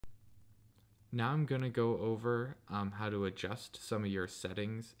Now I'm going to go over how to adjust some of your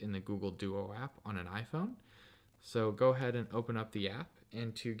settings in the Google Duo app on an iPhone. So go ahead and open up the app,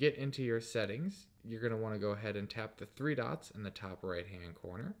 and to get into your settings, you're going to want to go ahead and tap the three dots in the top right hand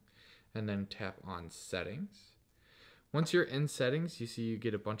corner and then tap on settings. Once you're in settings, you see you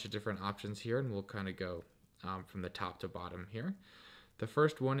get a bunch of different options here, and we'll kind of go from the top to bottom here. The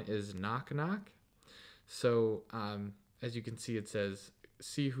first one is knock knock. So as you can see, it says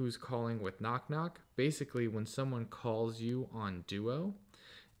see who's calling with knock knock. Basically, when someone calls you on Duo,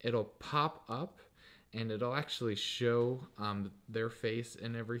 it'll pop up and it'll actually show their face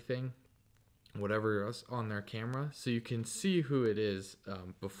and everything, whatever is on their camera, so you can see who it is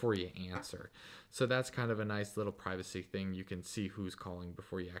before you answer. So that's kind of a nice little privacy thing. You can see who's calling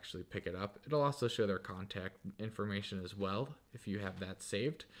before you actually pick it up. It'll also show their contact information as well if you have that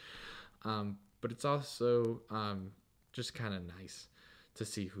saved. But it's also just kind of nice to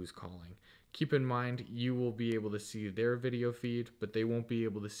see who's calling. Keep in mind, you will be able to see their video feed, but they won't be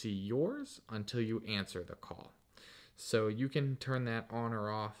able to see yours until you answer the call. So you can turn that on or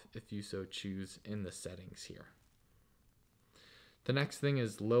off if you so choose in the settings here. The next thing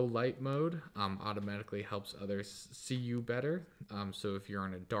is low light mode. Automatically helps others see you better. So if you're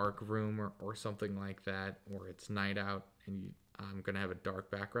in a dark room or something like that, or it's night out and I'm going to have a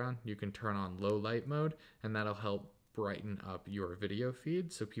dark background, you can turn on low light mode, and that'll help brighten up your video feed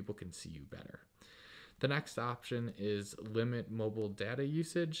so people can see you better. The next option is limit mobile data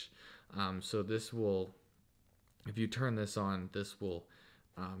usage. So this will, if you turn this on, this will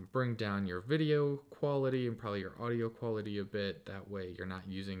bring down your video quality and probably your audio quality a bit. That way you're not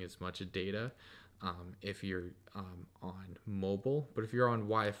using as much data if you're on mobile. But if you're on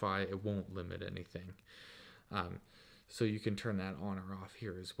Wi-Fi, it won't limit anything. So you can turn that on or off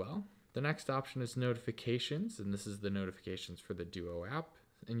here as well. The next option is notifications, and this is the notifications for the Duo app.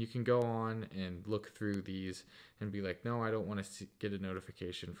 And you can go on and look through these and be like, no, I don't want to get a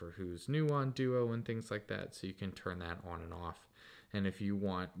notification for who's new on Duo and things like that. So you can turn that on and off. And if you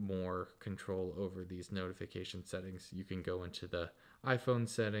want more control over these notification settings, you can go into the iPhone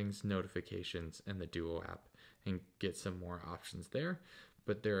settings, notifications, and the Duo app and get some more options there.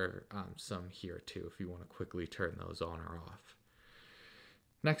 But there are some here too if you want to quickly turn those on or off.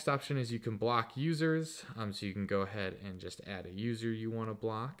 Next option is you can block users. So you can go ahead and just add a user you want to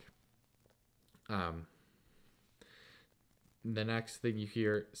block. The next thing you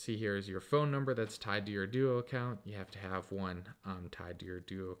see here is your phone number that's tied to your Duo account. You have to have one tied to your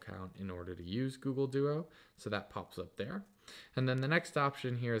Duo account in order to use Google Duo. So that pops up there. And then the next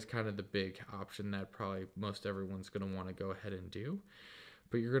option here is kind of the big option that probably most everyone's going to want to go ahead and do.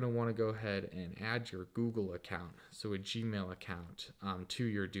 But you're going to want to go ahead and add your Google account, so a Gmail account, to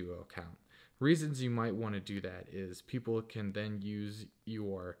your Duo account. Reasons you might want to do that is people can then use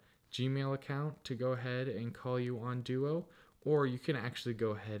your Gmail account to go ahead and call you on Duo, or you can actually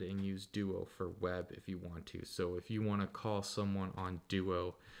go ahead and use Duo for web if you want to. So if you want to call someone on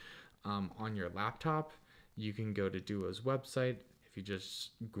Duo on your laptop, you can go to Duo's website. If you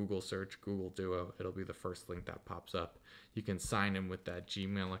just Google search Google Duo, it'll be the first link that pops up. You can sign in with that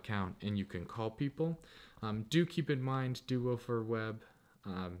Gmail account and you can call people. Do keep in mind Duo for web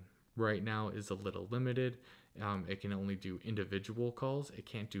right now is a little limited. It can only do individual calls. It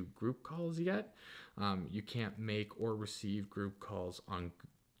can't do group calls yet. You can't make or receive group calls on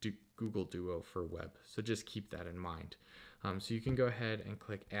Google Duo for web. So just keep that in mind. So you can go ahead and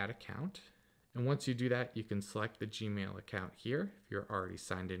click Add Account. And once you do that, you can select the Gmail account here if you're already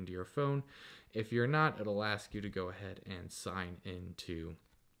signed into your phone. If you're not, it'll ask you to go ahead and sign into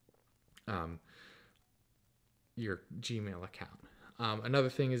your Gmail account. Another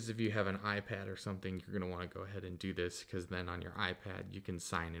thing is if you have an iPad or something, you're going to want to go ahead and do this, because then on your iPad, you can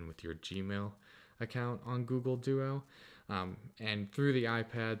sign in with your Gmail account on Google Duo. And through the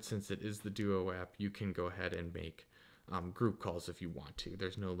iPad, since it is the Duo app, you can go ahead and make group calls if you want to.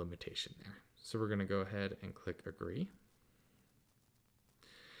 There's no limitation there. So we're going to go ahead and click Agree.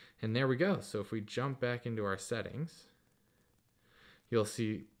 And there we go. So if we jump back into our settings, you'll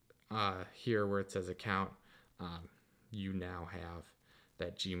see here where it says account, you now have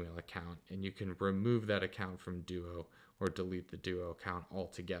that Gmail account, and you can remove that account from Duo or delete the Duo account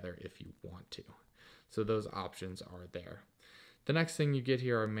altogether if you want to. So those options are there. The next thing you get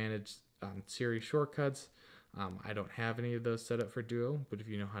here are managed Siri Shortcuts. I don't have any of those set up for Duo, but if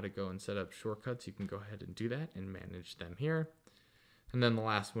you know how to go and set up shortcuts, you can go ahead and do that and manage them here. And then the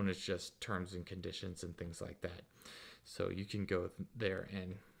last one is just terms and conditions and things like that. So you can go there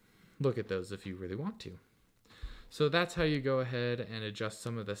and look at those if you really want to. So that's how you go ahead and adjust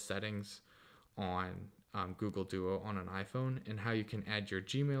some of the settings on Google Duo on an iPhone, and how you can add your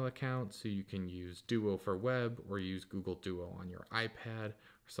Gmail account so you can use Duo for web or use Google Duo on your iPad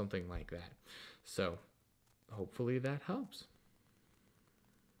or something like that. So hopefully that helps.